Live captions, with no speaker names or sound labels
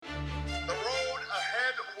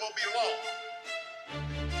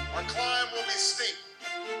The climb will be steep.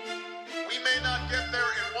 We may not get there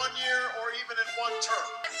in 1 year or even in one term.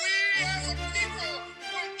 We as a people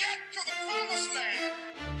will get to the promised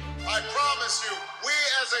land. I promise you, we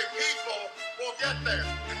as a people will get there.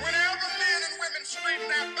 And whenever men and women straighten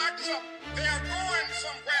their backs up, they are going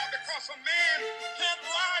somewhere, because a man can't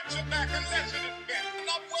ride your back unless it is bent. I'm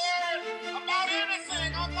not worried about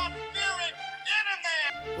anything. I'm not fearing any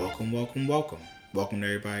man. Welcome to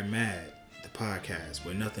Everybody Mad, the podcast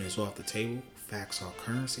where nothing is off the table, facts are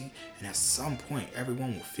currency, and at some point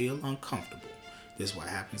everyone will feel uncomfortable. This is what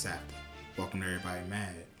happens after. Welcome to Everybody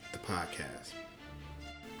Mad, the podcast.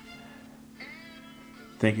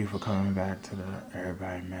 Thank you for coming back to the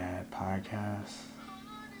Everybody Mad podcast.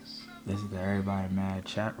 This is the Everybody Mad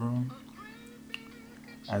chat room.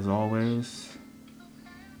 As always,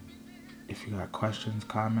 if you got questions,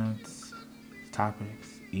 comments,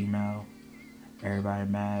 topics, email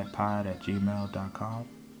everybodymadpod@gmail.com.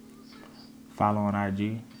 Follow on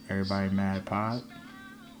IG, Everybody Mad Pod.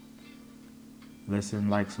 Listen,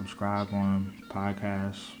 like, subscribe on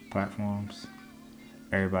podcast platforms.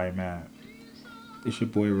 Everybody Mad. It's your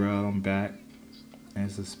boy Rel. I'm back, and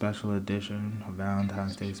it's a special edition, a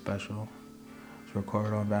Valentine's Day special. It's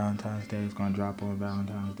recorded on Valentine's Day. It's gonna drop on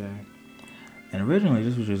Valentine's Day. And originally,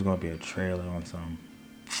 this was just gonna be a trailer on some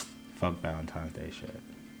fuck Valentine's Day shit.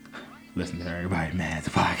 Listen to Everybody Mad's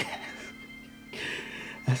podcast.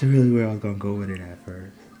 That's really where I was gonna go with it at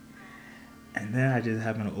first. And then I just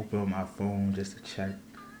happened to open up my phone just to check,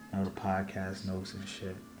 the podcast notes and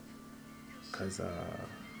shit. Cause,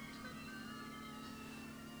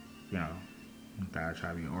 gotta try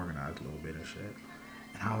to be organized a little bit and shit.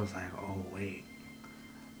 And I was like, oh wait,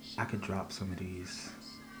 I could drop some of these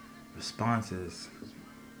responses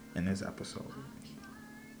in this episode.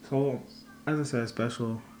 So, as I said,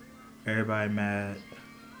 special Everybody Mad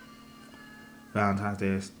Valentine's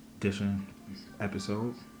Day edition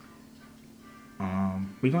episode.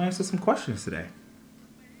 We're gonna answer some questions today,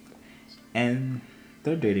 and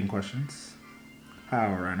they're dating questions. How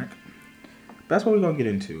ironic! That's what we're gonna get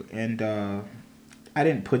into. And I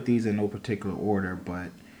didn't put these in no particular order,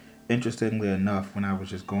 but interestingly enough, when I was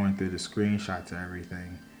just going through the screenshots and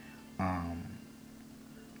everything,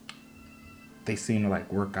 they seem to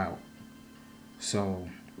work out. So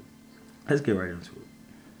let's get right into it.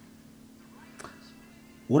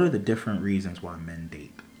 What are the different reasons why men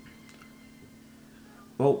date?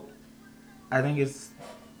 Well, I think it's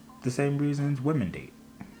the same reasons women date,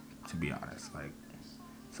 to be honest.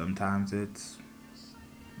 Sometimes it's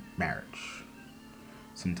marriage.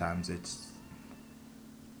 Sometimes it's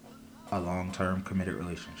a long-term committed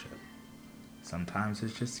relationship. Sometimes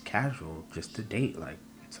it's just casual, just to date.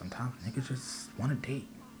 Sometimes niggas just want to date.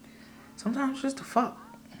 Sometimes just to fuck.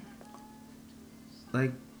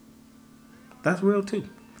 That's real too.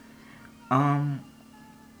 And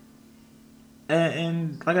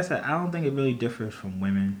like I said, I don't think it really differs from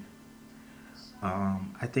women.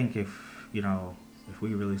 I think if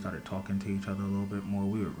we really started talking to each other a little bit more,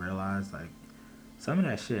 we would realize some of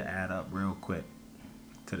that shit add up real quick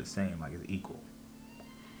to the same, it's equal.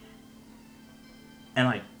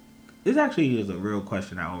 And this actually is a real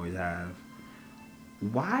question I always have.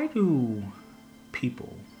 Why do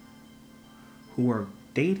people who are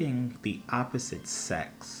dating the opposite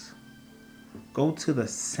sex go to the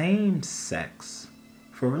same sex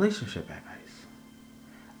for relationship advice?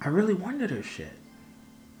 I really wonder this shit.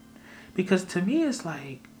 Because to me, it's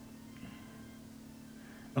okay,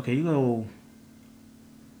 you go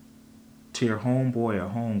to your homeboy or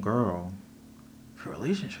homegirl for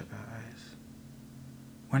relationship advice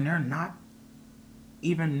when they're not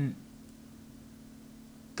even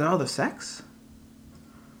the other sex?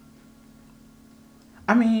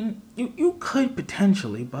 I mean, you could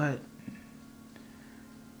potentially, but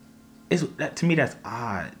to me that's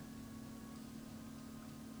odd.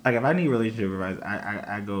 If I need relationship advice,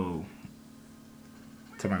 I go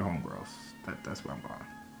to my homegirls. That's where I'm going.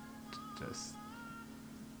 Just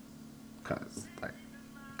cause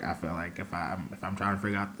I feel if I'm trying to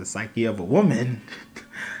figure out the psyche of a woman,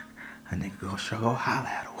 a nigga gonna sure go holler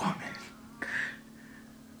at a woman.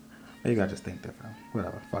 Maybe I just think different.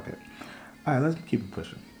 Whatever, fuck it. Alright, let's keep it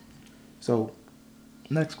pushing. So,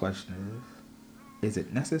 next question is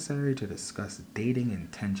it necessary to discuss dating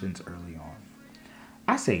intentions early on?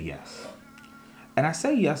 I say yes. And I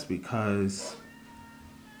say yes because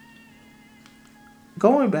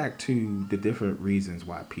going back to the different reasons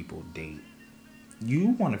why people date, you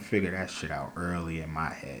want to figure that shit out early in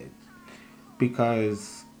my head.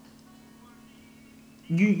 Because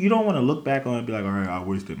you don't want to look back on it and be like, all right, I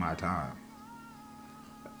wasted my time.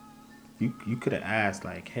 You could have asked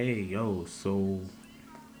hey, yo, so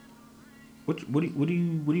What are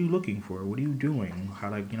you looking for? What are you doing? How,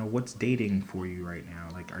 like, what's dating for you right now?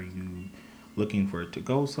 Like, are you looking for it to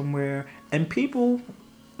go somewhere? And people,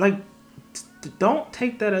 like, don't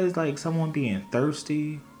take that as like someone being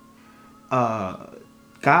thirsty. Uh,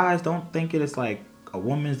 Guys, don't think it is like a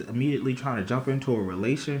woman's immediately trying to jump into a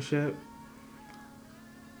relationship.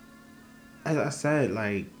 As I said,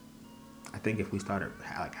 like, I think if we started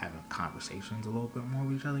like having conversations a little bit more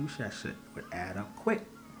with each other, that shit would add up quick.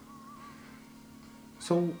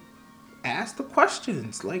 So ask the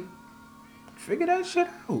questions. Like, figure that shit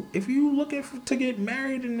out. If you looking to get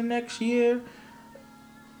married in the next year,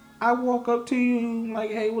 I walk up to you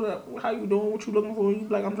like, hey, what up? How you doing? What you looking for? You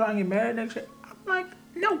like, I'm trying to get married next year. I'm like,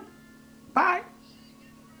 no, bye.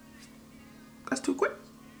 That's too quick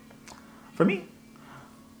for me.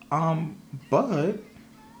 But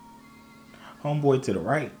homeboy to the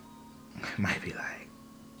right might be like,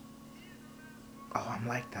 oh, I'm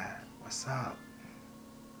like that. What's up?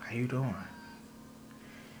 How you doing?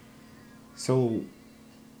 So,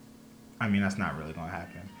 I mean, that's not really gonna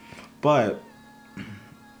happen, but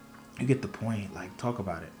you get the point. Like, talk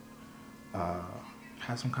about it.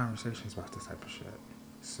 Have some conversations about this type of shit,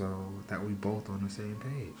 so that we both on the same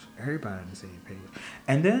page. Everybody on the same page.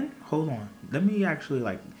 And then, hold on. Let me actually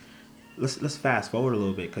like, let's fast forward a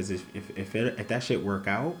little bit, because if that shit work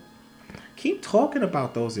out, keep talking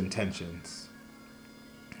about those intentions.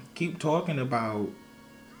 Keep talking about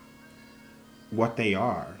what they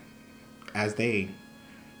are as they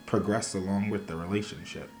progress along with the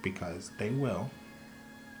relationship, because they will.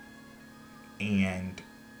 And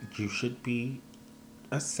you should be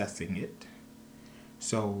assessing it.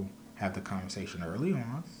 So have the conversation early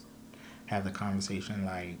on. Have the conversation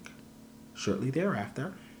like shortly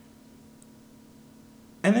thereafter.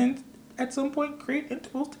 And then at some point create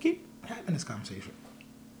intervals to keep having this conversation.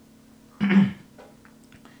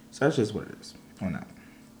 So that's just what it is on that.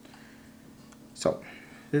 So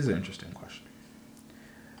this is an interesting question.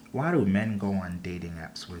 Why do men go on dating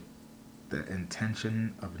apps with the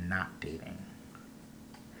intention of not dating?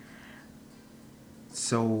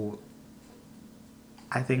 So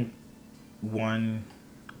I think, one,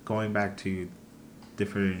 going back to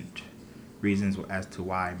different reasons as to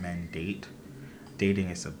why men date, dating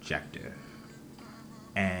is subjective.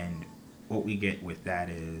 And what we get with that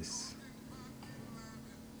is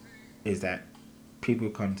that people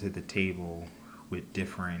come to the table with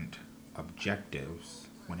different objectives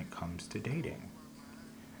when it comes to dating.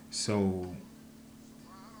 So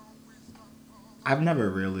I've never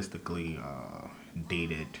realistically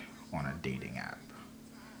dated on a dating app.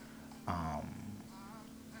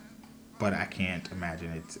 But I can't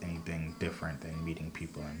imagine it's anything different than meeting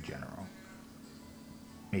people in general.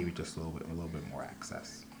 Maybe just a little bit more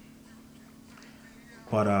access.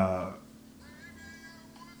 But I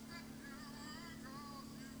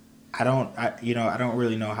don't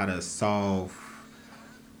really know how to solve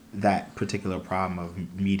that particular problem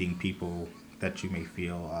of meeting people that you may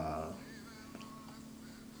feel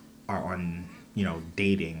are on,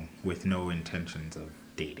 dating with no intentions of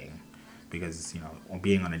dating. Because,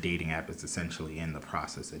 being on a dating app is essentially in the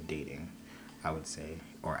process of dating, I would say,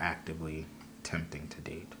 or actively attempting to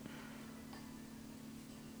date.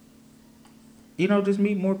 Just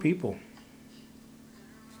meet more people.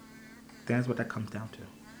 That's what that comes down to.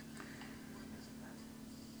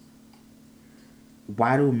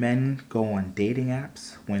 Why do men go on dating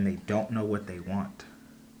apps when they don't know what they want?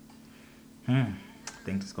 I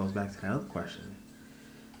think this goes back to the other question.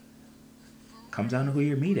 Comes down to who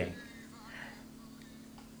you're meeting.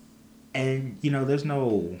 And, there's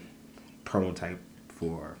no prototype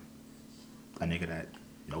for a nigga that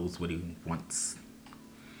knows what he wants,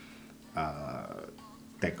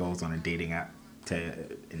 that goes on a dating app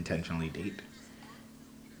to intentionally date.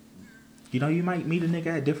 You might meet a nigga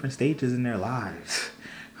at different stages in their lives.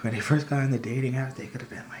 When they first got on the dating app, they could have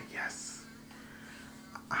been like, yes,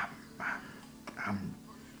 I'm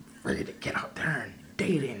ready to get out there and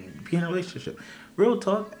date and be in a relationship. Real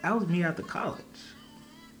talk, I was me after college,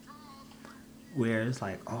 where it's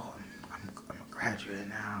like, oh, I'm a graduate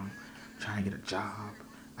now, I'm trying to get a job,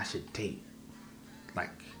 I should date, like,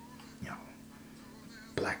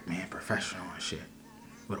 black man professional and shit,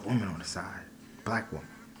 with a woman on the side, black woman.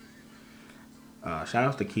 Shout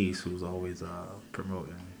out to Keith, who's always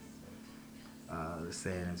promoting the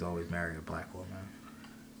saying is always marry a black woman.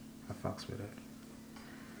 I fucks with it.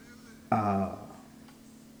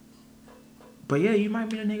 But yeah, you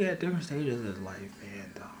might meet a nigga at different stages of his life,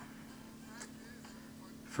 and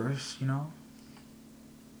first,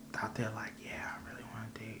 out there like, yeah, I really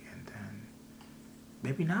want to date, and then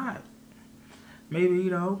maybe not. maybe,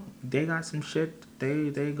 you know, they got some shit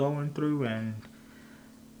they going through, and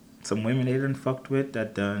some women they done fucked with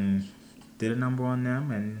that done did a number on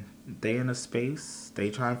them, and they in a space,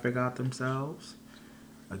 they try and figure out themselves.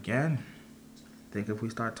 Again, I think if we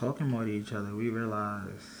start talking more to each other, we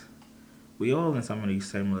realize we all in some of these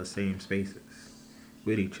same spaces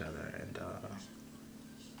with each other, and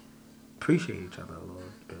appreciate each other a little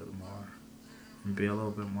bit more, and be a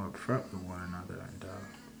little bit more upfront with one another, and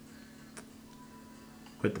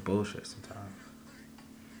quit the bullshit sometimes.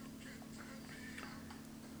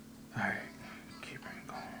 Alright, keep it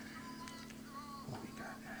going. What we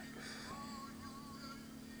got next?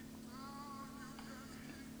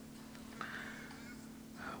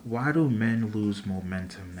 Why do men lose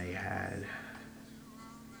momentum they had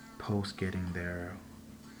post getting their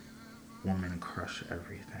woman crush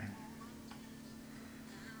everything?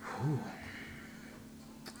 Whew.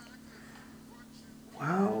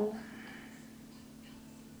 Well,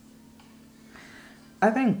 I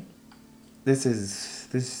think this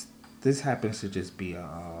happens to just be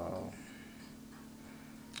a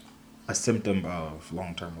symptom of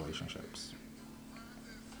long-term relationships.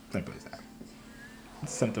 Simple as that.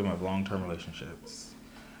 It's a symptom of long-term relationships.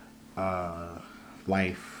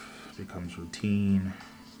 Life becomes routine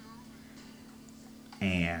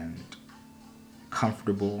and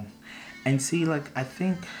comfortable. And see, like, I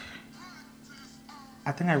think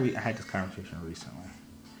I had this conversation recently.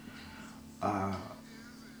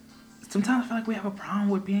 Sometimes I feel like we have a problem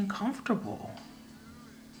with being comfortable.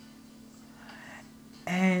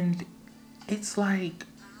 And it's like,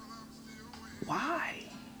 why?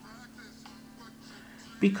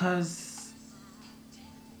 Because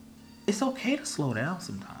it's okay to slow down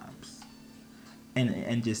sometimes.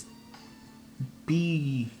 And just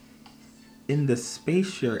be in the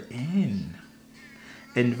space you're in.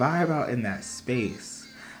 And vibe out in that space.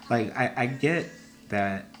 Like, I get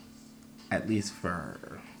that, at least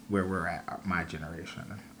for where we're at, my generation,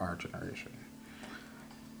 our generation.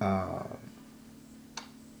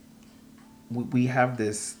 We have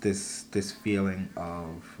this feeling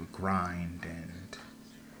of grind and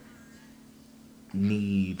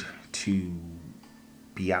need to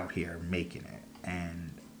be out here making it.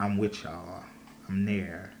 And I'm with y'all. I'm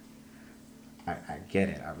there. I get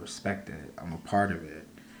it. I respect it. I'm a part of it.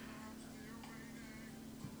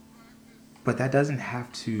 But that doesn't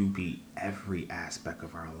have to be every aspect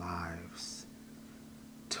of our lives,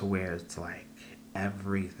 to where it's like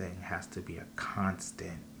everything has to be a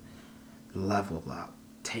constant level up.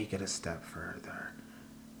 Take it a step further.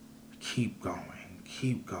 Keep going.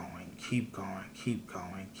 Keep going. Keep going. Keep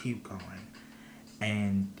going. Keep going.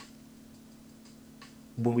 And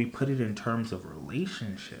when we put it in terms of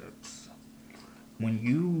relationships, when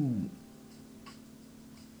you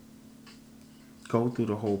go through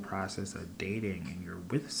the whole process of dating and you're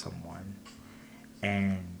with someone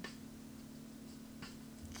and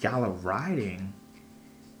y'all are riding,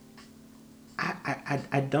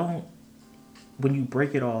 I don't, when you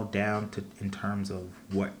break it all down to in terms of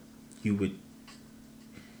what you would,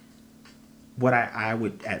 what I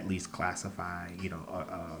would at least classify, you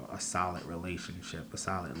know, a solid relationship, a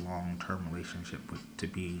solid long-term relationship to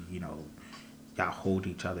be, you know, y'all hold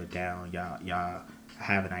each other down, y'all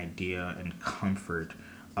have an idea and comfort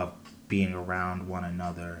of being around one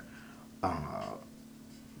another,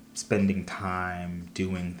 spending time,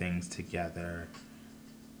 doing things together,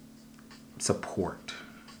 support,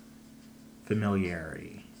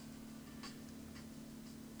 familiarity,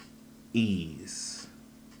 ease,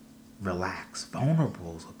 relax,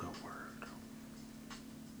 vulnerable is a good word.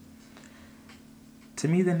 To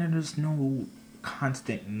me, then there's no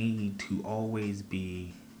constant need to always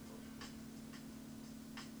be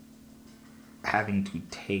having to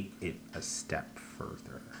take it a step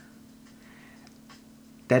further.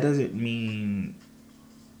 That doesn't mean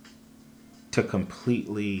to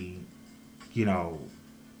completely, you know,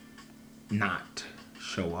 not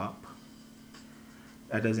show up.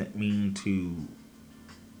 That doesn't mean to,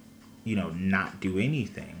 you know, not do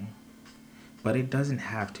anything. But it doesn't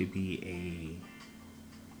have to be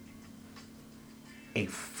a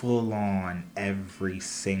full-on every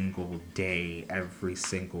single day, every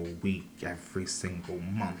single week, every single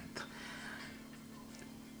month.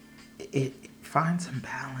 Find some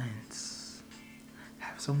balance.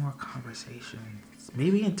 Have some more conversations.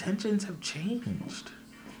 Maybe intentions have changed.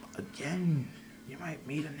 Again, you might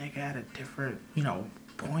meet a nigga at a different, you know,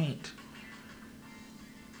 point.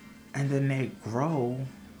 And then they grow.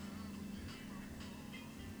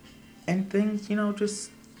 And things, you know,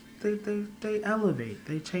 just they elevate,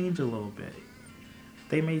 they change a little bit.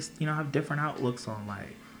 They may, you know, have different outlooks on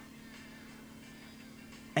life.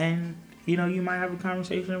 And You know, you might have a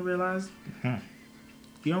conversation and realize,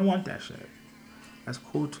 you don't want that shit. That's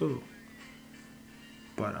cool too.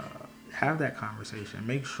 But have that conversation.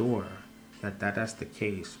 Make sure that's the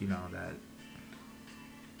case. You know, that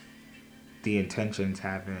the intentions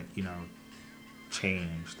haven't,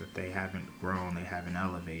 changed, that they haven't grown, they haven't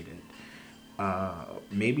elevated.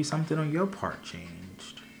 Maybe something on your part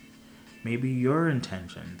changed. Maybe your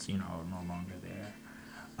intentions, are no longer there.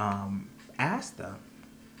 Ask them,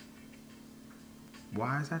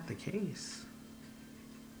 why is that the case?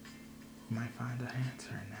 You might find an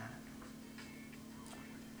answer in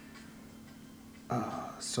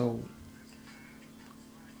that. So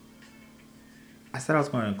I said I was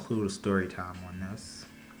going to include a story time on this.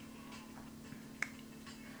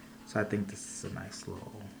 So I think this is a nice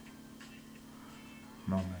little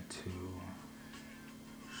moment to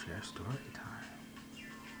share story time.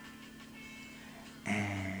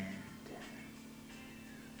 And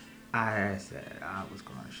I said I was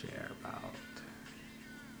going to share about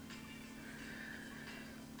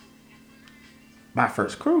my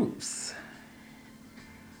first cruise.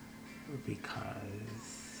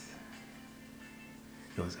 Because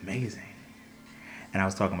it was amazing. And I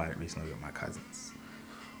was talking about it recently with my cousins.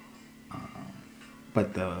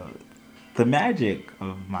 But the magic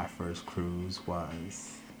of my first cruise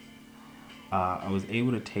was I was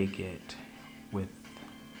able to take it with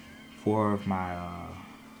 4 of my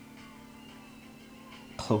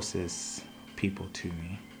closest people to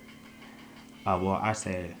me. I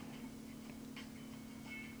said,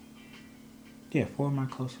 4 of my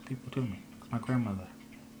closest people to me. My grandmother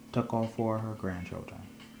took all 4 of her grandchildren,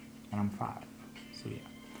 and I'm 5. So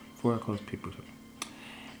 4 close people to me.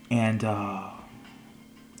 And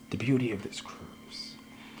the beauty of this cruise.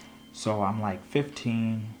 So I'm like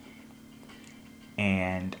 15,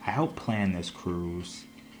 and I helped plan this cruise.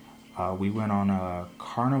 We went on a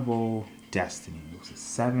Carnival Destiny. It was a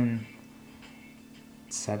 7-day,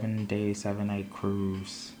 7-night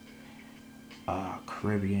cruise,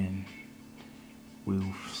 Caribbean.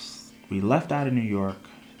 We left out of New York,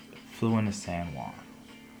 flew into San Juan.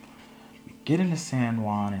 We get into San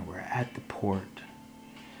Juan and we're at the port.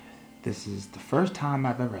 This is the first time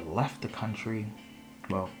I've ever left the country.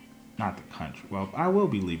 Well, not the country. Well, I will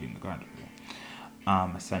be leaving the country,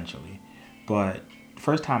 essentially. But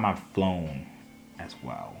first time I've flown as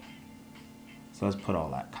well. So let's put all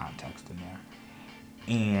that context in there.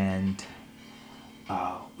 And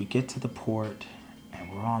we get to the port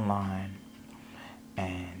and we're online.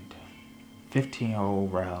 And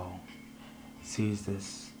 15-year-old Rel sees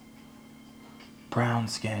this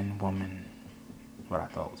brown-skinned woman, what I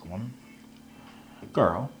thought was a woman,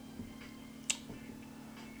 girl,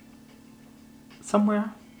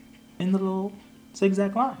 somewhere in the little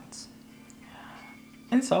zigzag lines.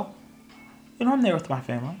 And so, I'm there with my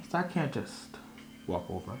family, so I can't just walk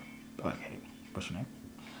over, be like, hey, what's your name?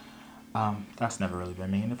 That's never really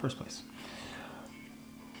been me in the first place.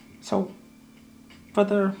 So, for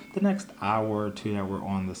the next hour or 2 that we're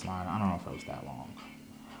on this line, I don't know if it was that long,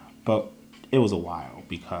 but it was a while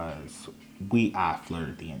because I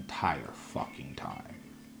flirted the entire fucking time.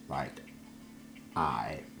 Like,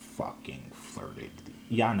 I fucking flirted.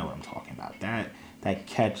 Y'all know what I'm talking about. That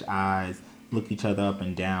catch eyes, look each other up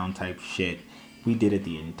and down type shit. We did it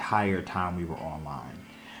the entire time we were online.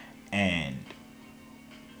 And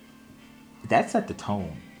that set the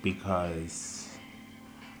tone because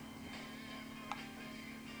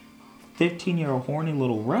 15-year-old horny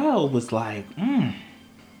little Rel was like,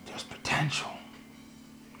 there's potential.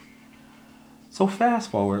 So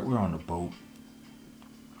fast forward, we're on the boat.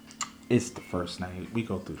 It's the first night. We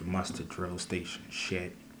go through the muster drill station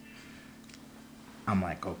shit. I'm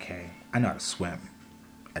like, okay, I know how to swim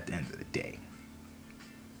at the end of the day.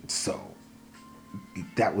 So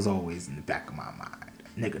that was always in the back of my mind.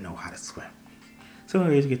 Nigga know how to swim. So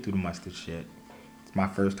anyways, get through the mustard shit. It's my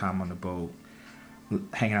first time on the boat,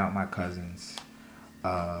 hanging out with my cousins.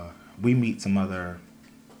 We meet some other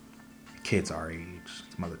kids our age,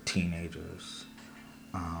 some other teenagers.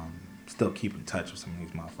 Still keep in touch with some of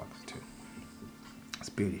these motherfuckers too. It's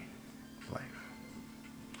beauty of life.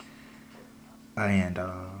 And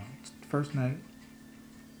it's the first night,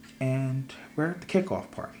 and we're at the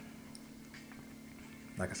kickoff party.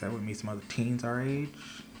 Like I said, we meet some other teens our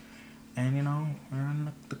age, and we're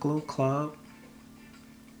in the little club,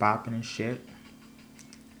 bopping and shit.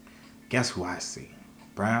 Guess who I see?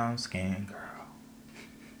 Brown skinned girl.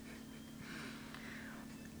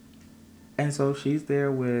 And so she's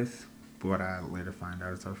there with what I later find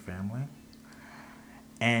out is her family.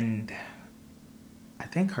 And I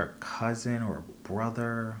think her cousin or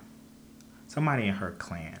brother, somebody in her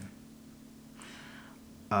clan,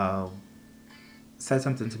 said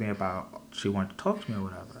something to me about she wanted to talk to me or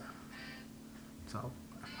whatever. So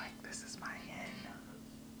I'm like, this is my in.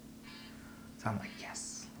 So I'm like,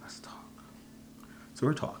 yes, let's talk. So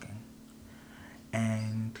we're talking.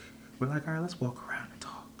 And we're like, all right, let's walk around and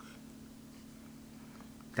talk.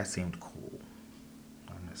 That seemed cool.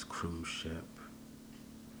 On this cruise ship.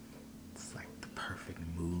 It's like the perfect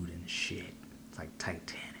mood and shit. It's like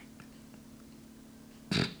Titanic.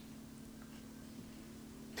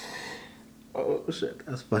 Oh shit,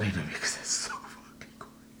 that's funny to me because it's so fucking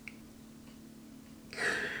corny.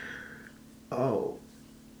 Oh,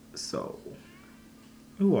 so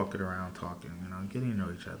we walking around talking, getting to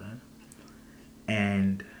know each other.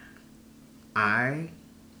 And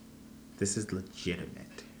this is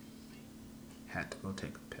legitimate, had to go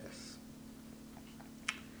take a piss.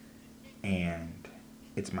 And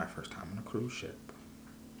it's my first time on a cruise ship.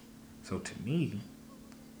 So to me,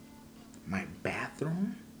 my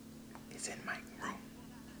bathroom is in my room.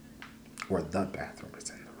 Or the bathroom is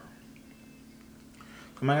in the room.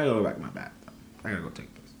 So I gotta go back to my bathroom. I gotta go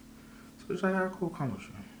take this. So it's like, alright, cool, come with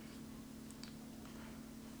you.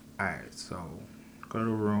 Alright, so go to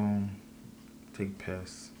the room, take a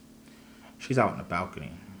piss. She's out in the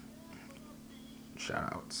balcony.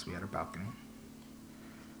 Shout outs, we had a balcony.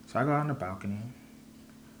 So I go out on the balcony.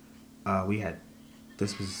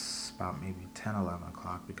 This was about maybe 10, 11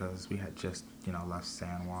 o'clock because we had just, left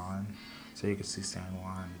San Juan. So you could see San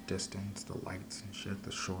Juan in the distance, the lights and shit,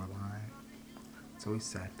 the shoreline. So we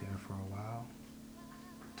sat there for a while,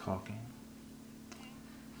 talking.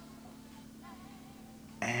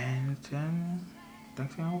 And then,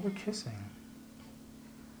 next thing I know, we're kissing.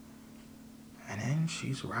 And then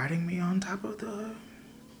she's riding me on top of the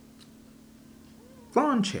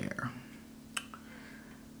lawn chair.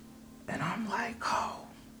 And I'm like, oh,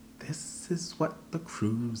 this is what the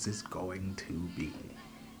cruise is going to be.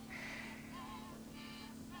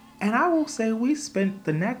 And I will say we spent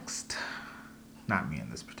the next, not me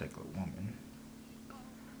and this particular woman,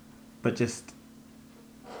 but just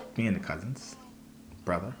me and the cousins,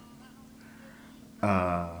 brother,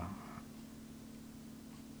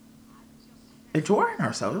 enjoying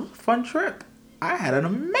ourselves. It was a fun trip. I had an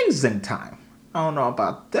amazing time. I don't know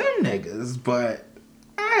about them niggas, but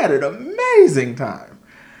I had an amazing time.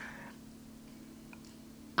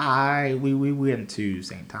 We went to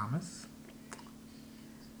St. Thomas.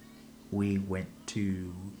 We went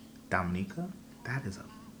to Dominica. That is a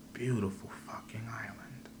beautiful fucking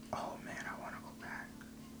island. Oh man, I want to go back.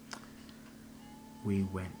 We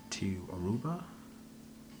went to Aruba.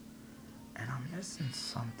 And I'm missing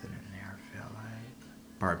something in there, I feel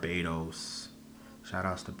like. Barbados. Shout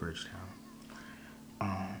outs to Bridgetown.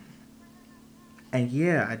 And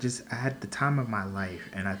yeah, I had the time of my life.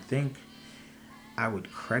 And I think I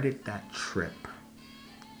would credit that trip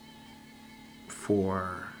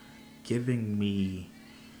for giving me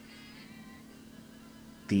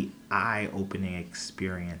the eye-opening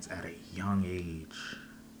experience at a young age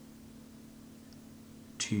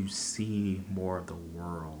to see more of the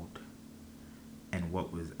world and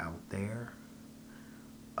what was out there,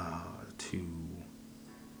 to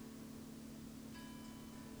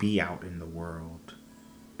be out in the world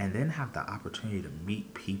and then have the opportunity to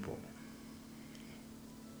meet people.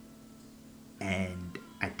 And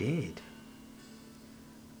I did.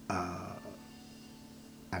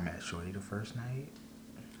 I met Shorty the first night.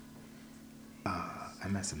 I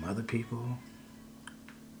met some other people.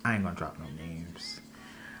 I ain't gonna drop no names.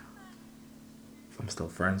 I'm still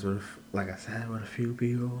friends with, like I said, with a few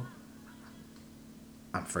people.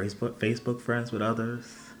 I'm Facebook friends with others.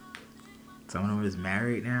 Some of them is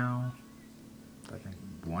married now. I think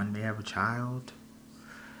one may have a child.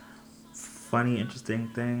 Funny, interesting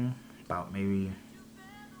thing about maybe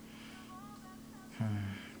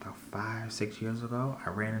about 5-6 years ago, I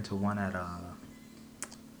ran into one at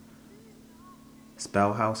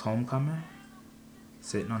Spell House Homecoming,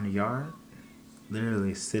 sitting on the yard,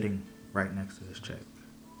 literally sitting right next to this chick.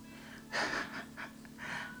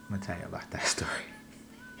 I'm gonna tell you about that story.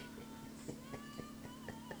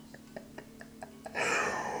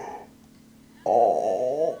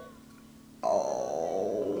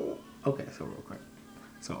 Okay, so real quick.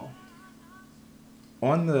 So,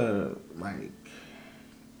 on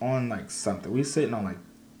something, we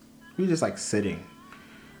just like sitting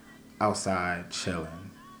outside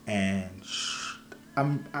chilling, and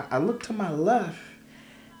I look to my left,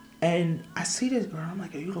 and I see this girl. I'm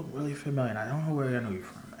like, you look really familiar, and I don't know where I know you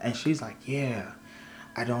from. And she's like, yeah,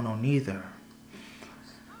 I don't know neither.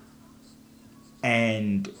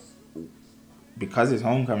 And because it's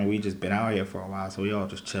homecoming, we just been out here for a while, so we all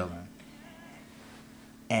just chilling.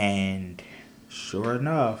 And sure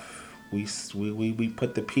enough, we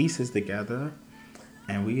put the pieces together,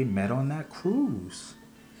 and we met on that cruise.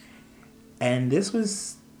 And this girl.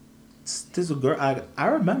 I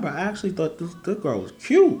remember. I actually thought this girl was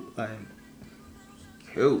cute, like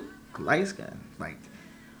cute, light skin, like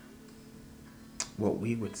what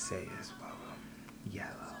we would say is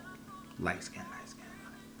yellow, light skin.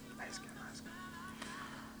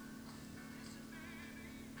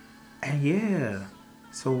 And yeah,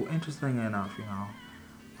 so interesting enough,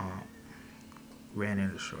 ran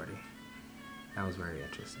into Shorty. That was very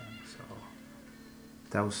interesting. So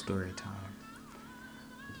that was story time.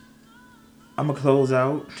 I'm gonna close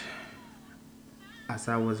out. I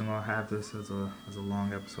said I wasn't gonna have this as a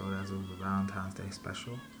long episode, as it was a Valentine's Day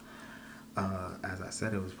special. As I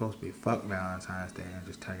said, it was supposed to be fuck Valentine's Day and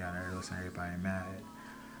just tell y'all that listen, everybody mad.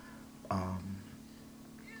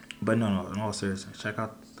 But no, in all seriousness, check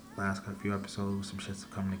out the last few episodes. Some shit's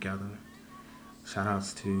coming together. Shout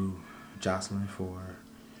outs to Jocelyn for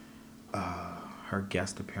her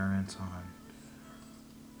guest appearance on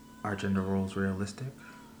Are Gender Roles Realistic?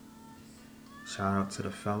 Shout out to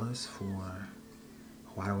the fellas for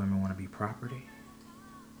Why Do Women Want to Be Property?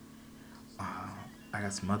 I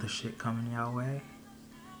got some other shit coming your way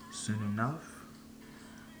soon enough.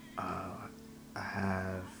 I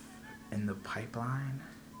have in the pipeline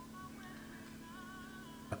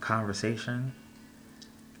a conversation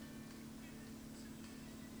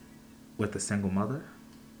with a single mother.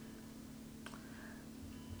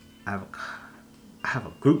 I have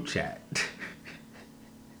a group chat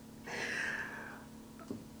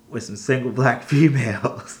with some single black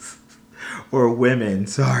females or women,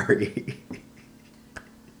 sorry.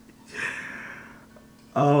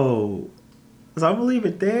 Oh, so I'm gonna leave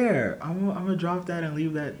it there. I'm gonna drop that and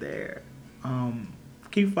leave that there.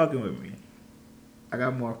 Keep fucking with me. I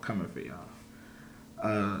got more coming for y'all.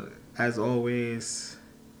 As always,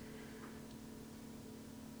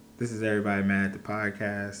 this is Everybody Mad, the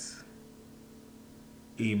podcast.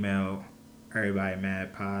 Email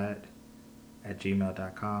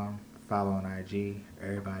everybodymadpod@gmail.com. Follow on IG,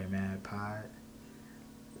 Everybody Mad Pod.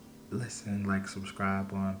 Listen, like,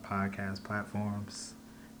 subscribe on podcast platforms.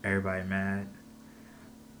 Everybody Mad.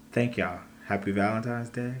 Thank y'all. Happy Valentine's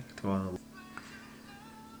Day to all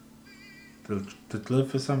to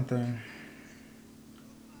live for something.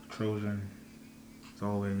 Trojan, as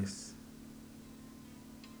always.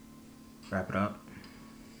 Wrap it up.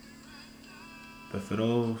 But for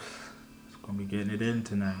those, it's gonna be getting it in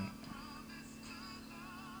tonight.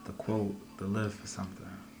 The quote, to live for something.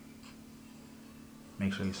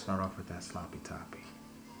 Make sure you start off with that sloppy toppy.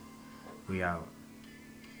 We out.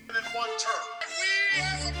 In one term. We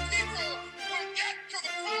as a people will get to the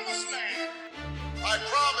promised land. I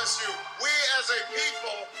promise you, we as a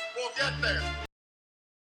people will get there.